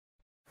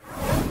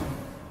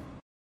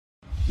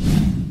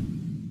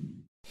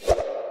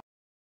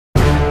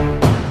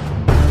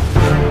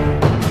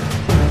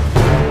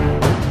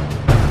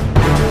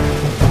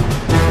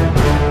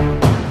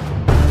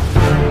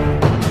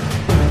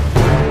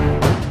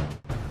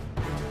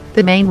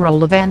The main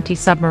role of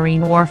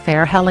anti-submarine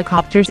warfare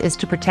helicopters is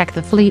to protect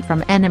the fleet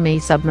from enemy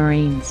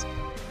submarines.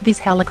 These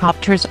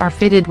helicopters are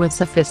fitted with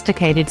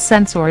sophisticated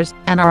sensors,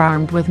 and are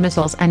armed with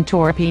missiles and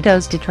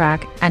torpedoes to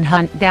track and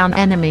hunt down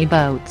enemy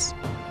boats.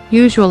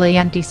 Usually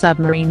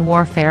anti-submarine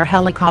warfare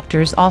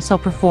helicopters also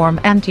perform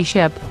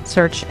anti-ship,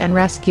 search and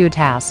rescue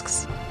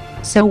tasks.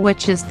 So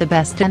which is the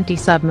best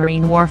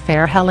anti-submarine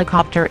warfare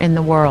helicopter in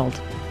the world?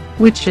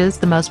 Which is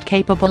the most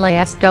capable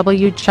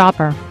ASW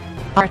chopper?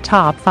 Our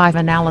top 5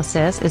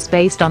 analysis is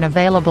based on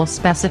available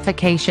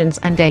specifications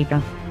and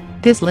data.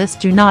 This list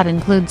do not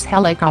include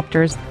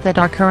helicopters that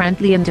are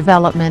currently in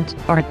development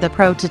or at the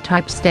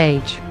prototype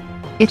stage.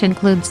 It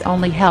includes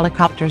only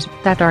helicopters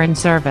that are in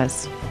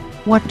service.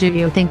 What do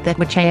you think that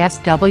which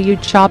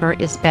ASW chopper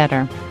is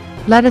better?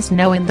 Let us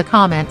know in the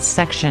comments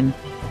section.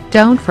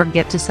 Don't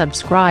forget to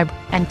subscribe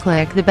and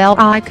click the bell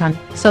icon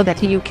so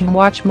that you can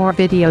watch more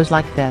videos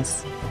like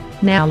this.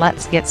 Now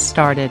let's get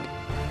started.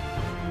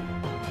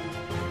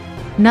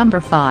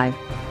 Number 5.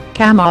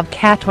 Kamov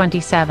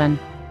Ka-27.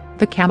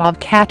 The Kamov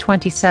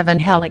Ka-27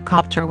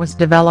 helicopter was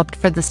developed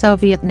for the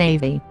Soviet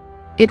Navy.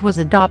 It was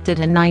adopted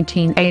in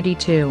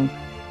 1982.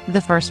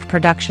 The first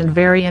production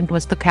variant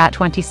was the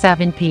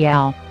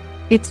Ka-27PL.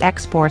 Its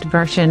export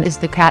version is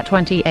the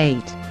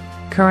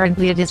Ka-28.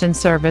 Currently it is in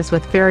service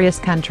with various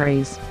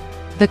countries.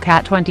 The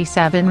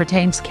Ka-27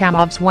 retains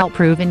Kamov's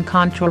well-proven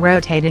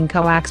contra-rotating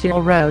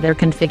coaxial rotor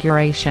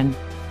configuration.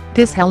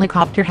 This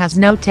helicopter has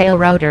no tail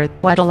rotor,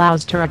 what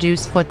allows to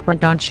reduce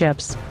footprint on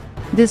ships.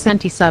 This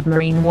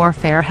anti-submarine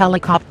warfare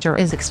helicopter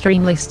is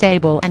extremely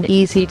stable and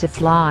easy to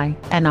fly.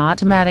 An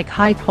automatic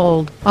height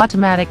hold,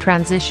 automatic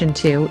transition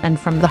to and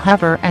from the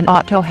hover and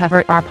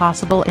auto-hover are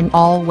possible in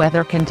all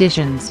weather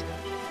conditions.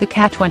 The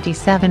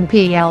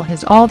Ka-27PL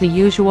has all the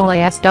usual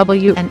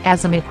ASW and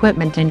ASM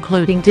equipment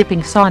including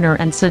dipping sonar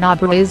and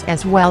sonobuoys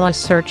as well as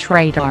search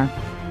radar.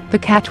 The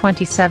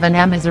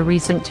Ka-27M is a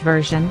recent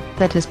version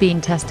that is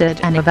being tested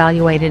and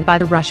evaluated by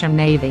the Russian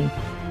Navy.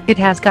 It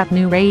has got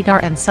new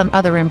radar and some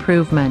other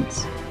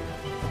improvements.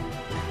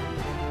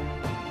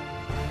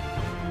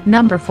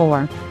 Number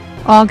 4.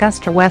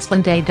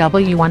 AgustaWestland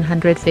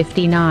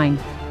AW159.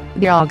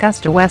 The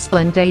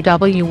AgustaWestland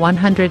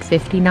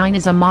AW159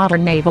 is a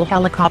modern naval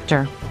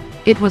helicopter.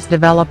 It was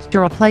developed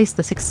to replace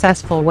the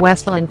successful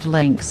Westland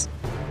Lynx.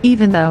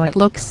 Even though it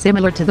looks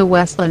similar to the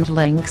Westland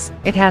Lynx,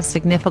 it has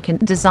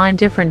significant design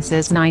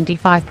differences.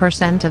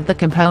 95% of the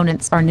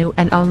components are new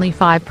and only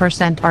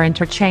 5% are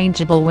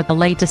interchangeable with the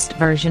latest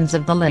versions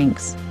of the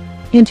Lynx.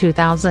 In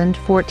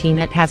 2014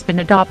 it has been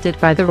adopted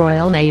by the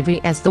Royal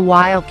Navy as the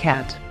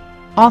Wildcat.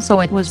 Also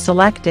it was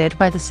selected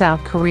by the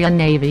South Korean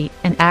Navy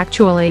and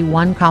actually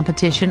won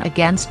competition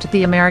against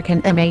the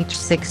American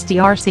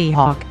MH-GOR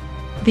Seahawk.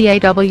 The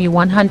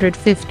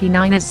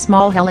AW159 is a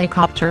small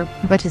helicopter,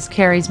 but it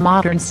carries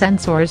modern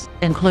sensors,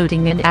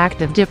 including an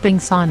active dipping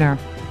sonar.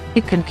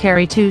 It can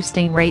carry 2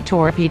 Stingray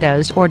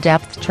torpedoes or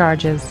depth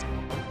charges.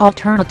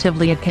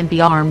 Alternatively it can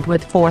be armed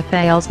with 4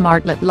 Thales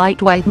Martlet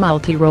lightweight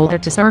multi-roller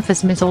to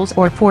surface missiles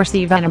or 4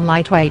 Sea Venom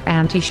lightweight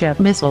anti-ship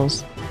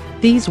missiles.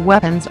 These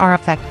weapons are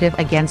effective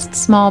against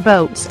small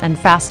boats and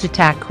fast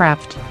attack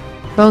craft.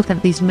 Both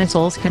of these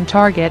missiles can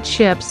target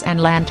ships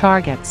and land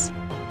targets.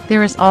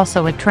 There is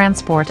also a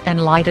transport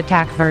and light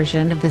attack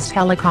version of this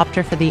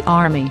helicopter for the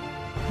Army.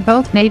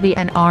 Both Navy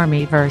and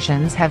Army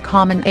versions have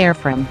common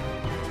airframe.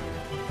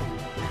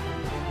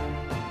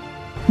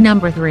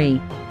 Number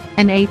 3.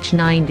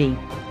 MH-90.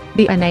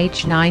 The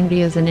MH-90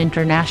 is an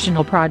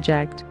international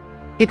project.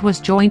 It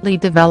was jointly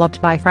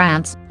developed by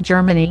France,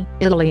 Germany,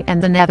 Italy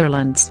and the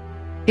Netherlands.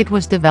 It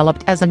was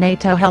developed as a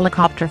NATO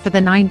helicopter for the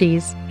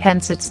 90s,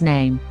 hence its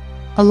name.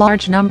 A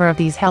large number of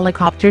these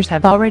helicopters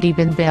have already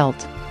been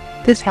built.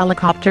 This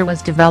helicopter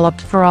was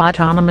developed for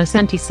autonomous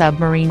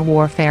anti-submarine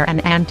warfare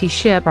and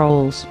anti-ship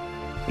roles.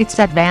 Its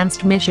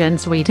advanced mission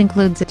suite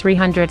includes a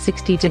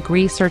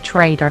 360-degree search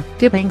radar,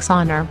 dipping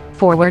sonar,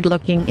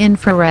 forward-looking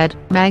infrared,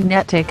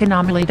 magnetic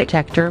anomaly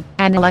detector,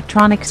 and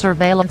electronic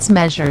surveillance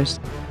measures.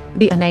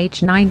 The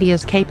MH-90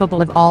 is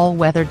capable of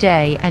all-weather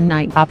day and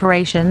night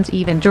operations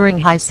even during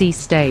high sea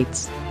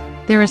states.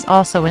 There is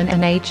also an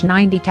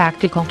MH-90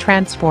 tactical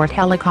transport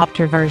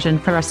helicopter version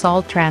for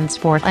assault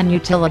transport and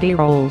utility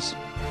roles.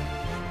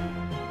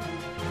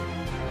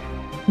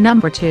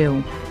 Number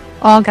 2.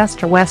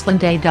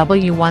 AgustaWestland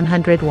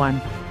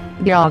AW101.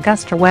 The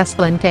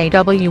AgustaWestland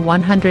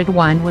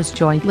AW101 was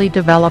jointly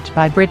developed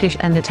by British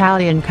and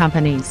Italian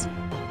companies.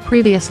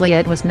 Previously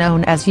it was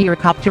known as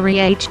Eurocopter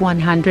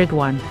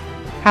EH101.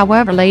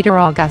 However later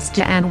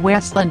Augusta and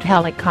Westland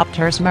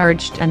helicopters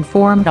merged and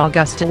formed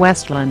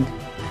AgustaWestland.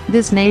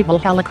 This naval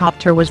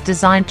helicopter was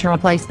designed to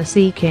replace the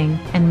Sea King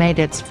and made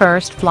its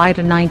first flight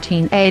in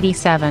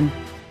 1987.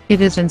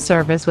 It is in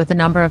service with a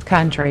number of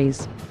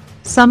countries.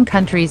 Some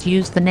countries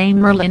use the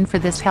name Merlin for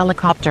this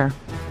helicopter.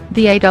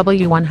 The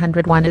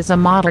AW101 is a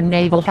modern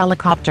naval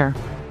helicopter.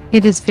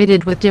 It is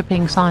fitted with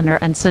dipping sonar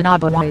and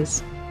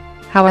sonobuoys.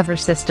 However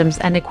systems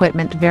and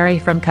equipment vary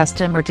from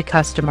customer to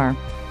customer.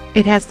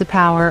 It has the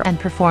power and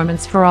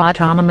performance for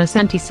autonomous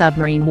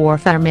anti-submarine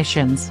warfare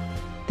missions.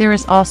 There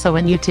is also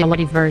an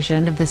utility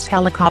version of this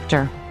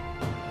helicopter.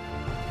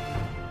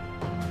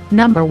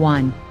 Number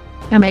 1.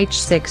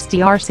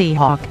 MH-GOR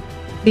Seahawk.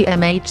 The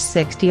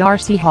MH-GOR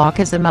Seahawk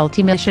is a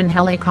multi-mission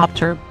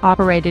helicopter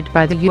operated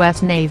by the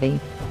U.S. Navy.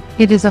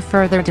 It is a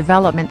further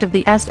development of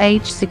the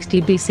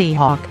SH-60B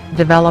Seahawk.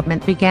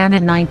 Development began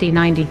in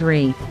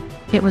 1993.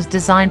 It was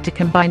designed to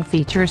combine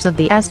features of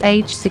the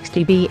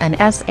SH-60B and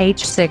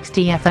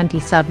SH-60F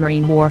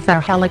anti-submarine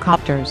warfare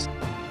helicopters.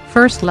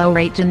 First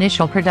low-rate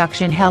initial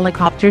production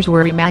helicopters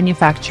were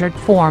remanufactured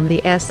from the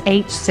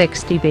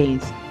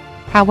SH-60Bs.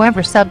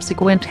 However,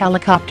 subsequent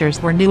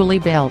helicopters were newly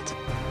built.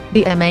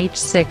 The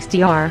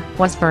MH-GOR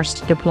was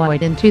first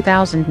deployed in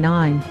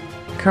 2009.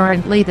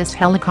 Currently this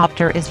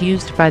helicopter is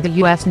used by the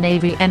U.S.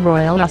 Navy and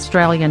Royal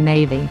Australian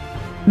Navy.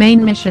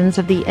 Main missions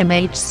of the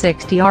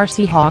MH-GOR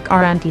Seahawk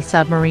are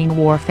anti-submarine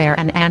warfare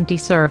and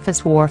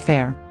anti-surface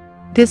warfare.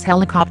 This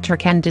helicopter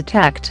can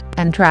detect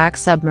and track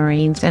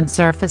submarines and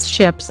surface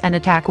ships and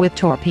attack with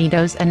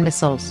torpedoes and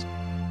missiles.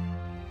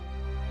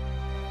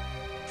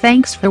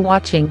 Thanks for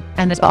watching,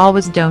 and as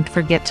always don't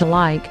forget to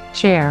like,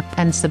 share,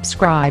 and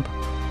subscribe.